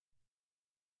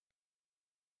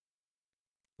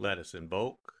Let us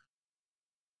invoke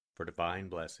for divine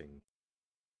blessing.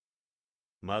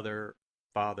 Mother,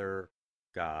 Father,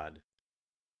 God,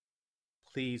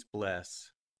 please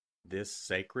bless this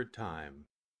sacred time.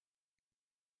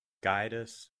 Guide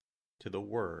us to the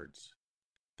words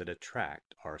that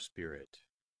attract our spirit.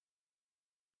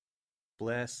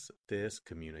 Bless this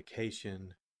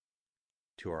communication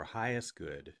to our highest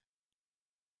good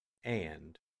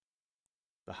and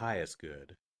the highest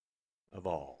good of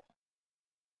all.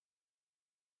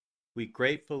 We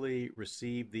gratefully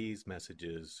receive these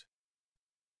messages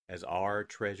as our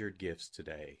treasured gifts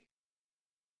today.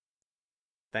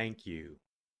 Thank you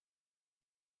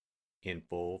in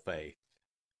full faith.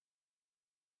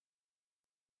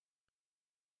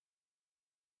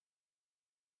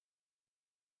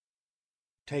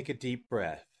 Take a deep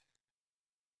breath.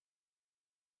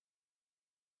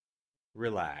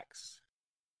 Relax.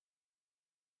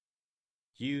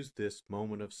 Use this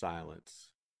moment of silence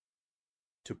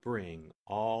to bring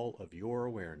all of your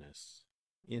awareness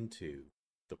into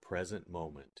the present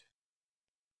moment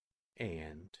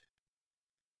and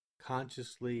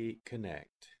consciously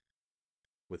connect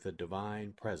with the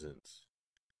divine presence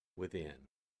within.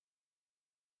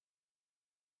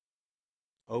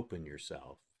 Open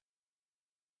yourself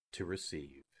to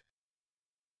receive.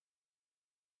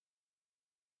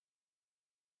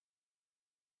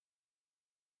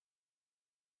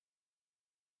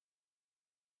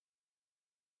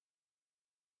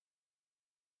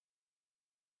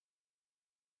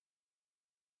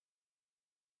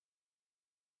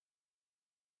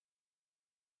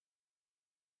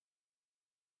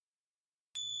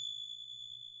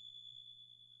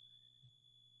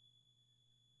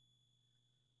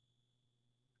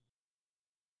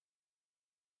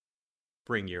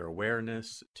 Bring your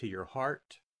awareness to your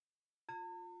heart.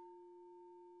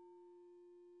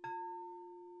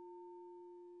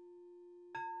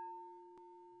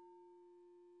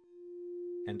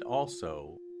 And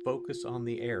also focus on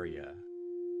the area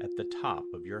at the top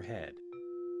of your head.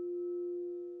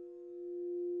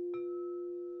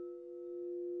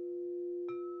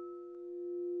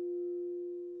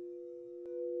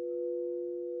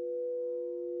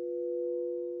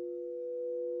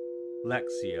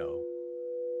 Lectio.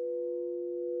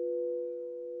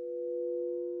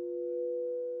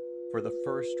 For the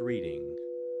first reading,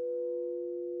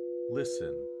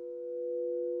 listen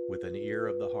with an ear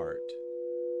of the heart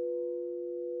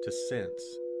to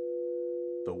sense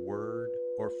the word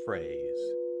or phrase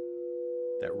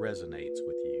that resonates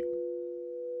with you.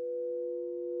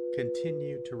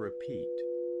 Continue to repeat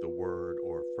the word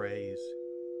or phrase.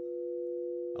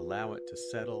 Allow it to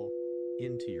settle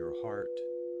into your heart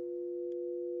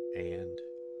and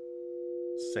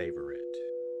savor it.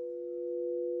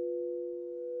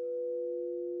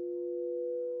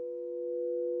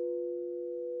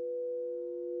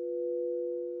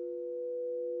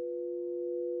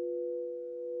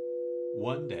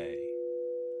 One day,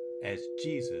 as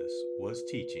Jesus was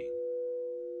teaching,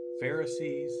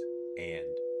 Pharisees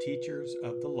and teachers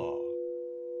of the law,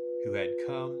 who had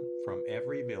come from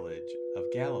every village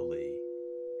of Galilee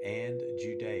and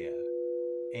Judea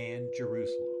and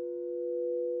Jerusalem,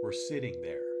 were sitting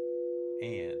there,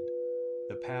 and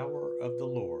the power of the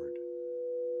Lord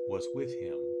was with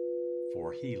him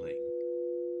for healing.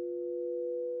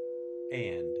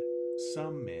 And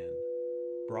some men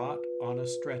brought on a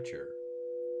stretcher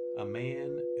a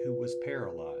man who was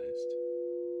paralyzed.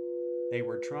 They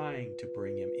were trying to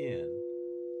bring him in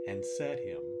and set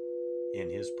him in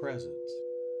his presence.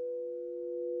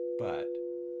 But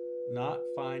not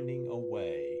finding a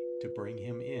way to bring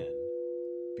him in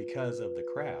because of the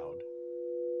crowd,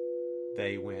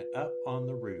 they went up on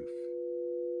the roof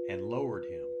and lowered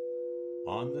him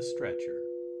on the stretcher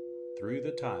through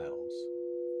the tiles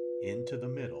into the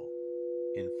middle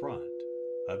in front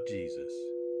of Jesus.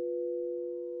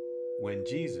 When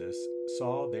Jesus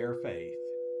saw their faith,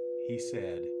 he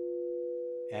said,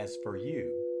 "As for you,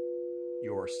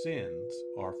 your sins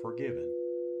are forgiven."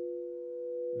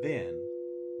 Then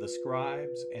the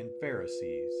scribes and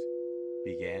Pharisees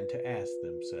began to ask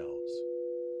themselves,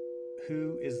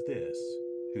 "Who is this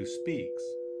who speaks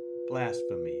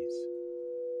blasphemies?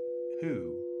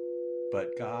 Who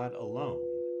but God alone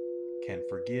can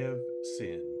forgive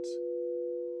sins?"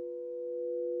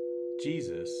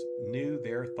 Jesus knew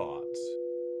their thoughts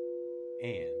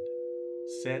and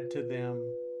said to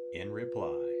them in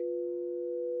reply,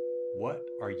 "What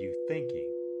are you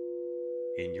thinking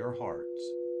in your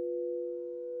hearts?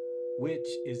 Which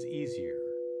is easier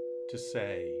to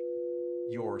say,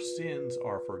 'Your sins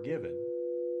are forgiven,'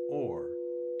 or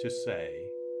to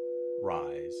say,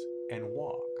 'Rise and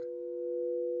walk'?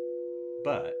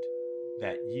 But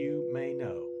that you may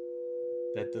know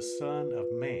that the Son of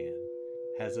Man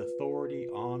has authority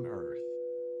on earth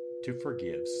to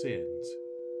forgive sins.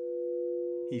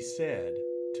 He said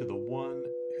to the one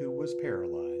who was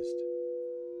paralyzed,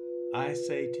 I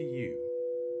say to you,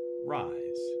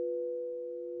 rise,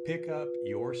 pick up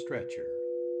your stretcher,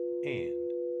 and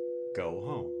go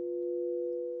home.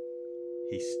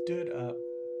 He stood up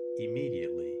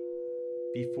immediately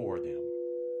before them,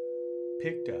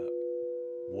 picked up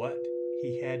what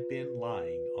he had been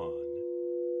lying on,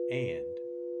 and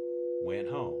went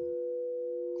home,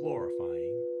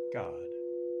 glorifying God.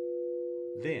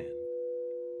 Then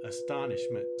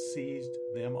astonishment seized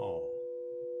them all,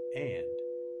 and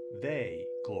they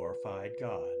glorified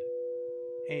God,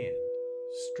 and,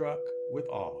 struck with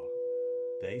awe,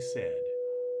 they said,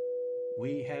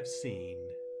 We have seen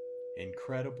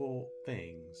incredible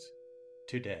things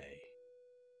today.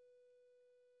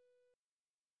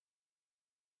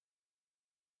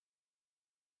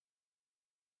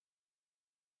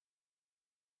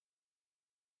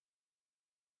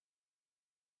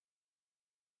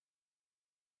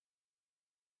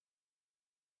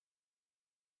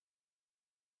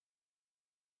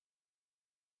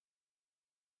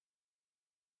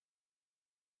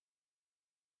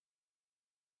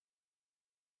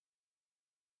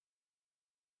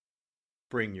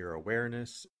 Bring your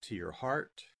awareness to your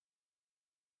heart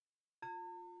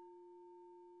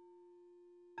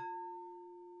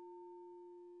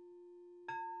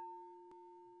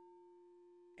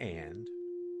and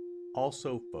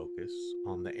also focus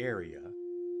on the area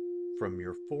from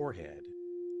your forehead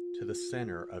to the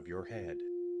center of your head.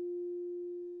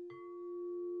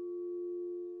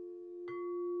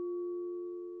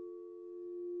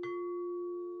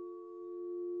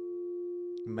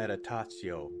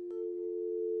 Meditatio.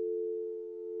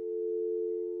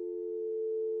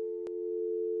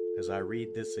 As I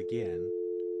read this again,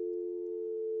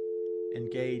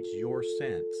 engage your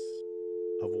sense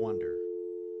of wonder.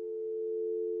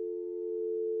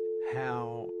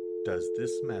 How does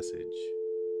this message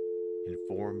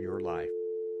inform your life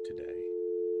today?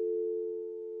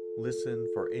 Listen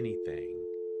for anything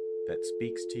that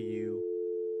speaks to you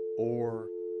or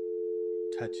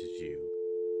touches you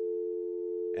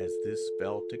as this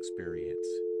felt experience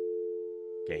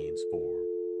gains form.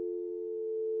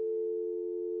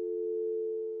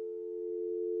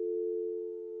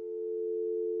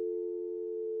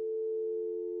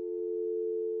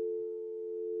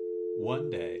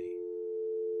 One day,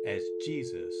 as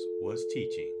Jesus was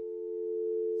teaching,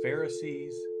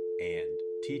 Pharisees and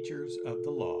teachers of the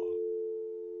law,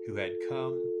 who had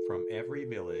come from every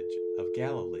village of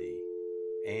Galilee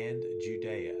and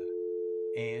Judea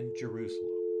and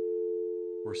Jerusalem,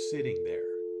 were sitting there,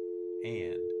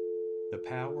 and the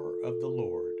power of the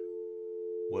Lord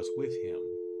was with him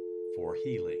for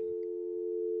healing.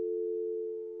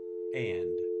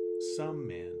 And some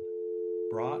men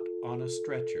brought on a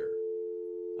stretcher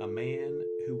a man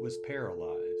who was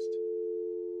paralyzed.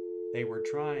 They were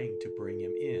trying to bring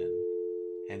him in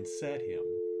and set him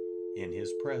in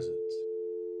his presence.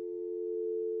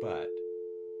 But,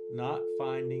 not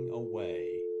finding a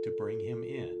way to bring him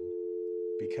in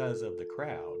because of the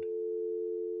crowd,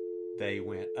 they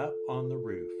went up on the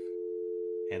roof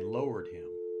and lowered him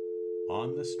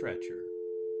on the stretcher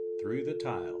through the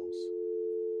tiles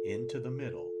into the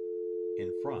middle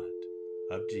in front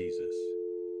of Jesus.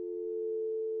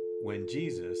 When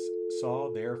Jesus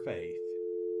saw their faith,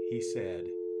 he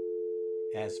said,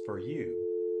 As for you,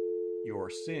 your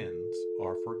sins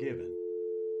are forgiven.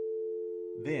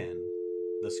 Then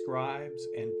the scribes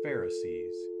and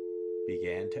Pharisees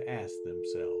began to ask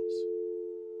themselves,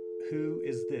 Who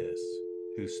is this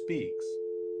who speaks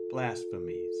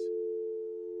blasphemies?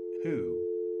 Who,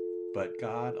 but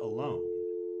God alone,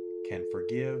 can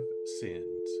forgive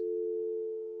sins?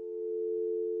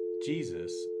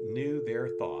 Jesus knew their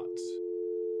thoughts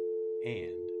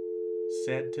and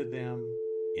said to them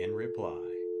in reply,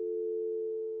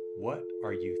 What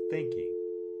are you thinking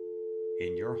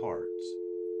in your hearts?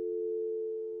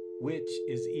 Which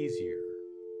is easier,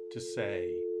 to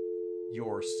say,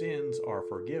 Your sins are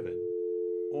forgiven,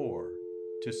 or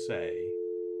to say,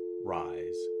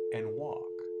 Rise and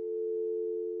walk?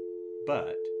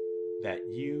 But that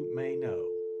you may know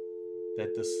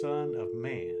that the Son of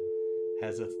Man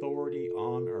has authority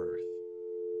on earth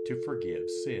to forgive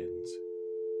sins.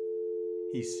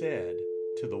 He said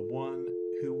to the one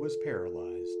who was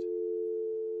paralyzed,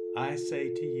 I say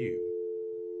to you,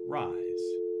 rise,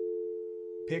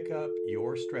 pick up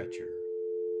your stretcher,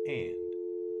 and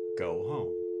go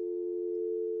home.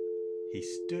 He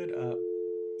stood up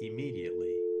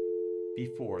immediately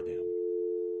before them,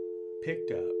 picked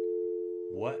up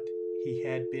what he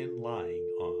had been lying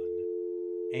on,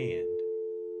 and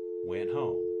went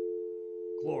home,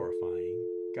 glorifying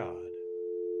God.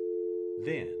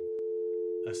 Then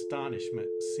astonishment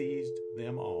seized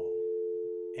them all,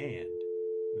 and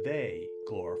they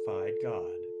glorified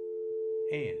God,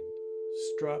 and,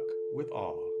 struck with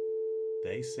awe,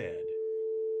 they said,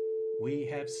 "We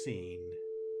have seen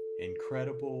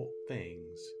incredible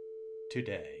things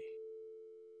today."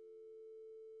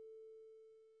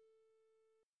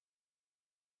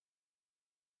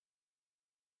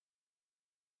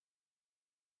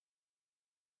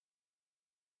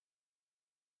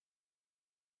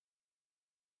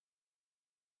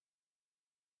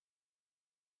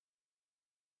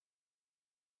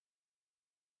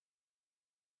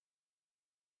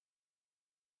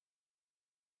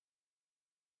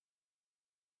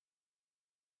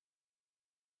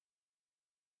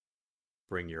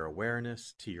 Bring your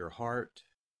awareness to your heart.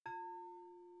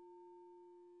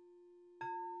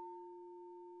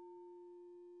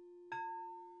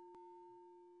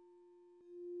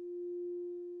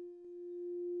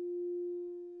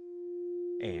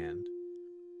 And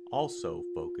also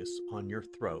focus on your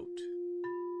throat.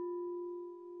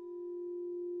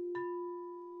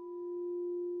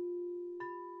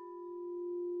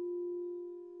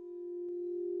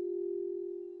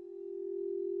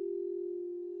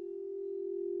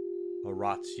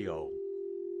 Oratio.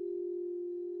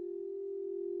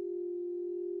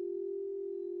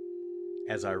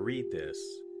 As I read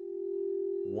this,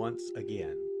 once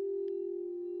again,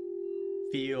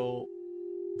 feel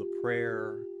the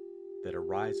prayer that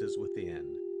arises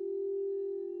within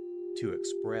to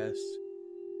express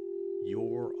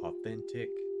your authentic,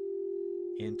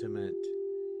 intimate,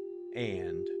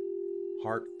 and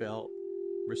heartfelt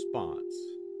response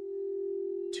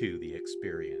to the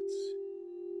experience.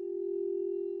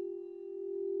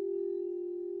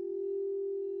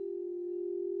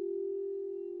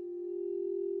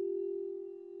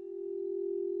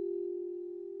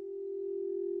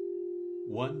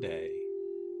 One day,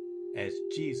 as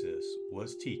Jesus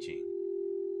was teaching,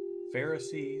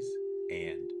 Pharisees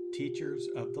and teachers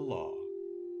of the law,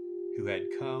 who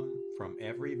had come from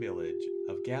every village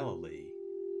of Galilee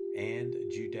and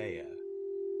Judea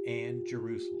and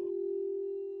Jerusalem,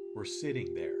 were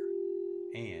sitting there,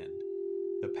 and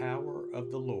the power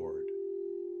of the Lord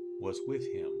was with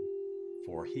him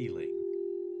for healing.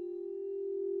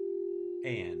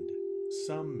 And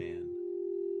some men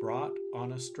brought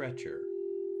on a stretcher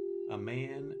a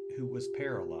man who was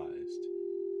paralyzed.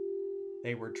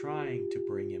 They were trying to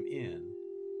bring him in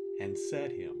and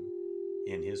set him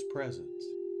in his presence.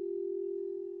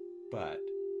 But,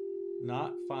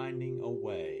 not finding a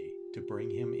way to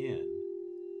bring him in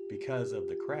because of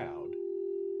the crowd,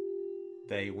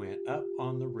 they went up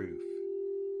on the roof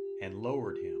and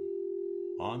lowered him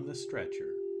on the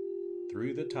stretcher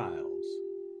through the tiles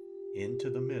into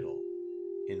the middle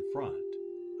in front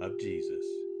of Jesus.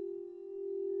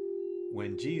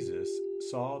 When Jesus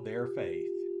saw their faith,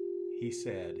 he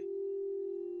said,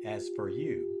 "As for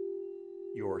you,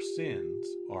 your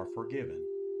sins are forgiven."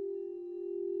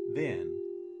 Then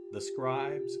the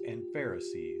scribes and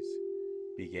Pharisees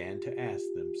began to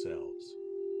ask themselves,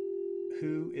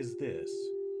 "Who is this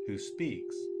who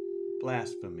speaks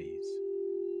blasphemies?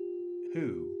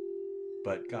 Who,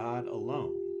 but God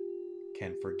alone,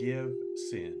 can forgive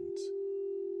sins?"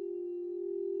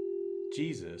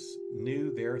 Jesus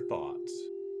knew their thoughts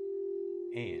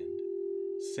and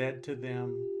said to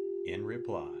them in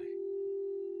reply,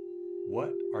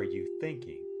 "What are you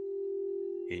thinking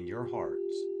in your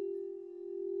hearts?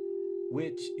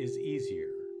 Which is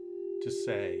easier, to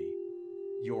say,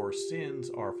 'Your sins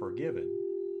are forgiven,'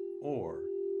 or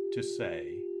to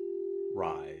say,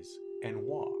 'Rise and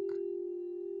walk'?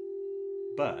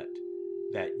 But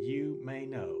that you may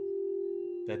know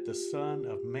that the Son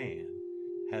of Man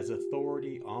has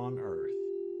authority on earth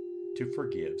to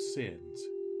forgive sins."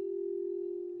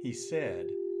 He said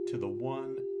to the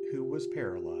one who was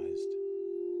paralyzed,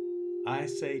 "I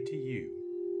say to you,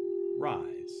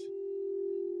 rise,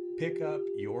 pick up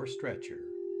your stretcher,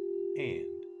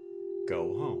 and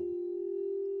go home."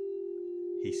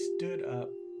 He stood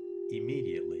up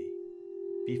immediately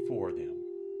before them,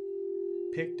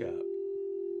 picked up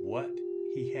what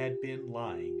he had been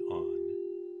lying on,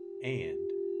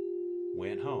 and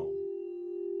went home,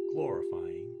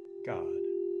 glorifying God.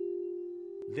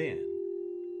 Then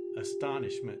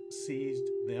astonishment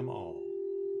seized them all,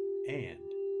 and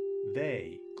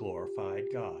they glorified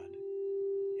God,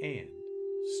 and,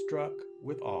 struck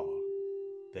with awe,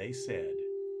 they said,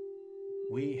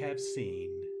 "We have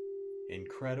seen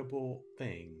incredible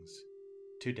things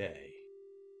today."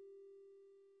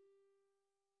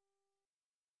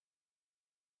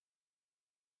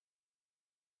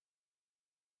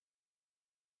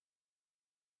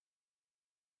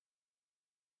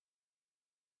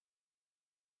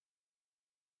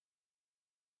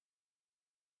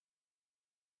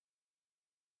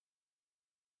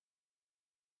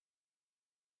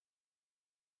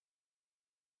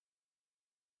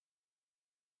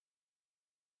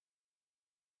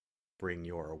 Bring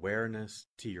your awareness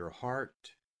to your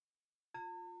heart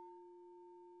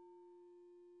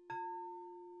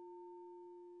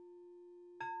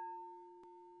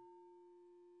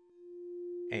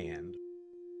and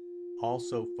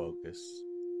also focus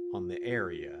on the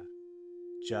area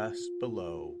just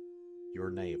below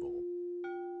your navel.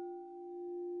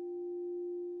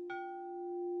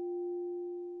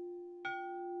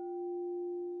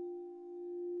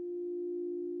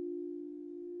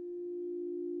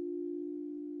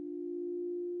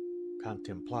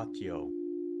 Contemplatio.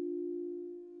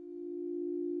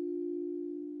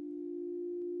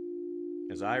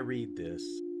 As I read this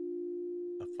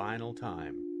a final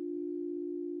time,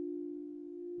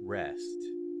 rest.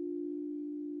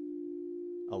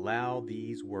 Allow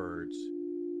these words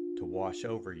to wash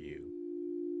over you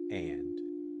and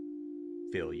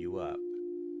fill you up.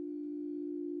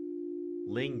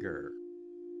 Linger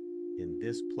in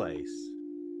this place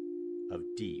of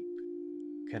deep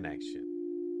connection.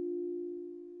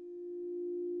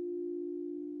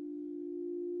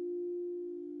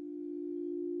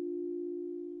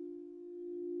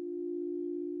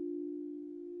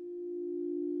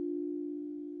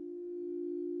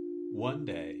 One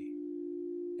day,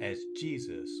 as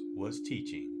Jesus was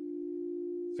teaching,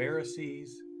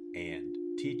 Pharisees and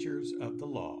teachers of the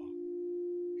law,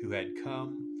 who had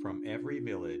come from every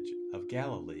village of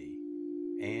Galilee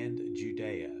and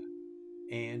Judea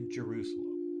and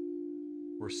Jerusalem,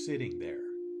 were sitting there,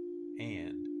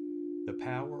 and the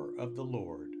power of the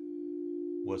Lord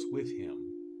was with him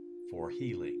for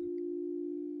healing.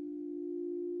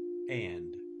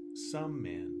 And some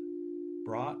men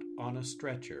brought on a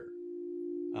stretcher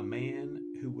a man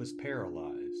who was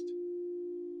paralyzed.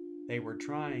 They were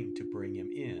trying to bring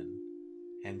him in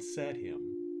and set him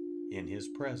in his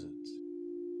presence.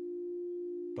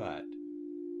 But,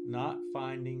 not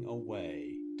finding a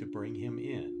way to bring him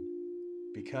in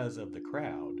because of the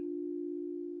crowd,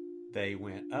 they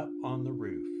went up on the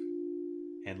roof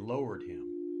and lowered him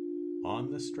on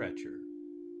the stretcher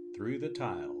through the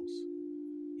tiles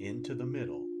into the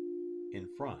middle in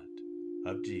front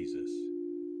of Jesus.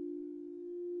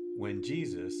 When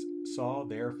Jesus saw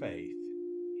their faith,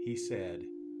 he said,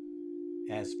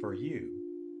 "As for you,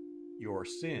 your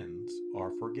sins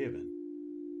are forgiven."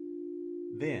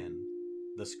 Then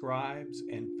the scribes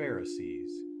and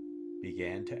Pharisees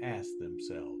began to ask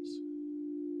themselves,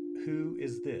 "Who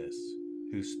is this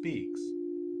who speaks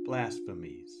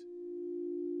blasphemies?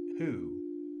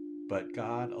 Who but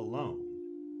God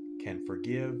alone can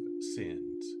forgive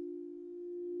sins?"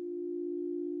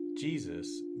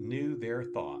 Jesus knew their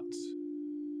thoughts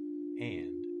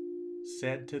and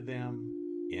said to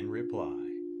them in reply,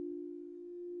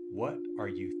 "What are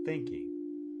you thinking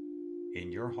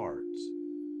in your hearts?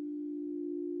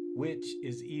 Which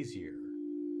is easier,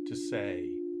 to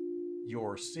say,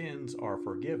 'Your sins are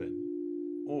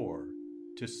forgiven,' or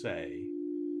to say,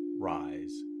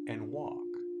 'Rise and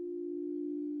walk'?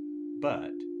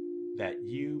 But that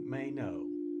you may know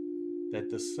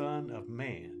that the Son of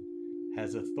Man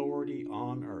has authority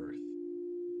on earth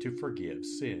to forgive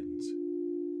sins."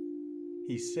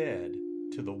 He said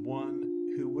to the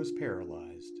one who was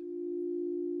paralyzed,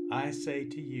 "I say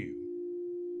to you,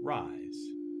 rise,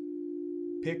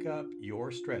 pick up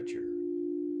your stretcher,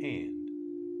 and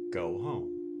go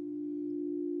home."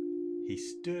 He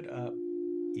stood up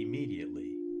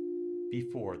immediately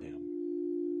before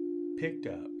them, picked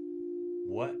up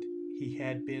what he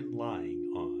had been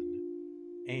lying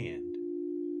on, and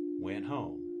went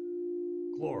home,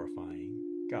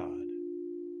 glorifying God.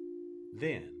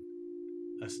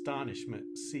 Then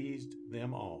astonishment seized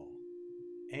them all,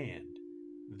 and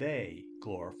they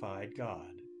glorified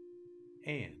God,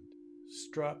 and,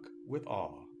 struck with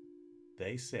awe,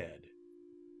 they said,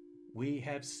 "We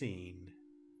have seen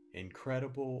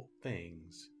incredible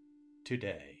things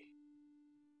today."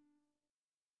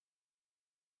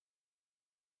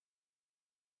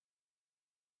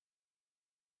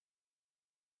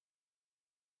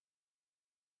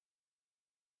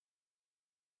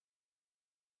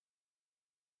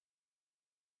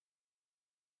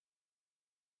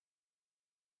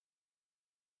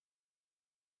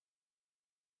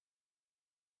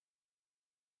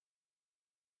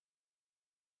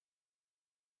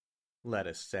 Let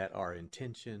us set our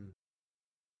intention.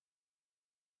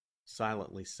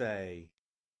 Silently say,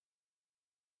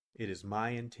 "It is my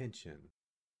intention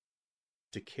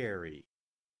to carry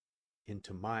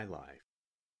into my life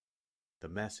the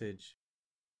message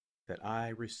that I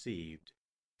received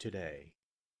today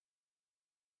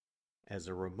as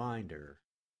a reminder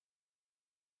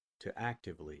to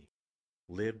actively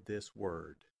live this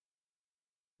word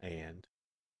and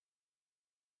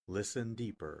listen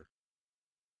deeper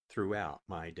throughout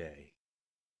my day.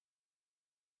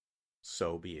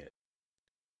 So be it.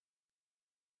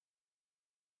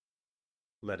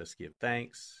 Let us give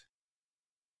thanks.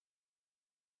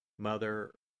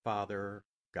 Mother, Father,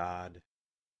 God,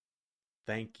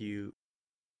 thank you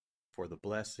for the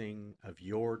blessing of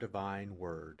your divine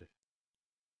word.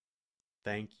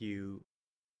 Thank you,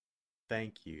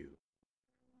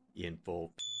 in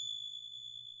full.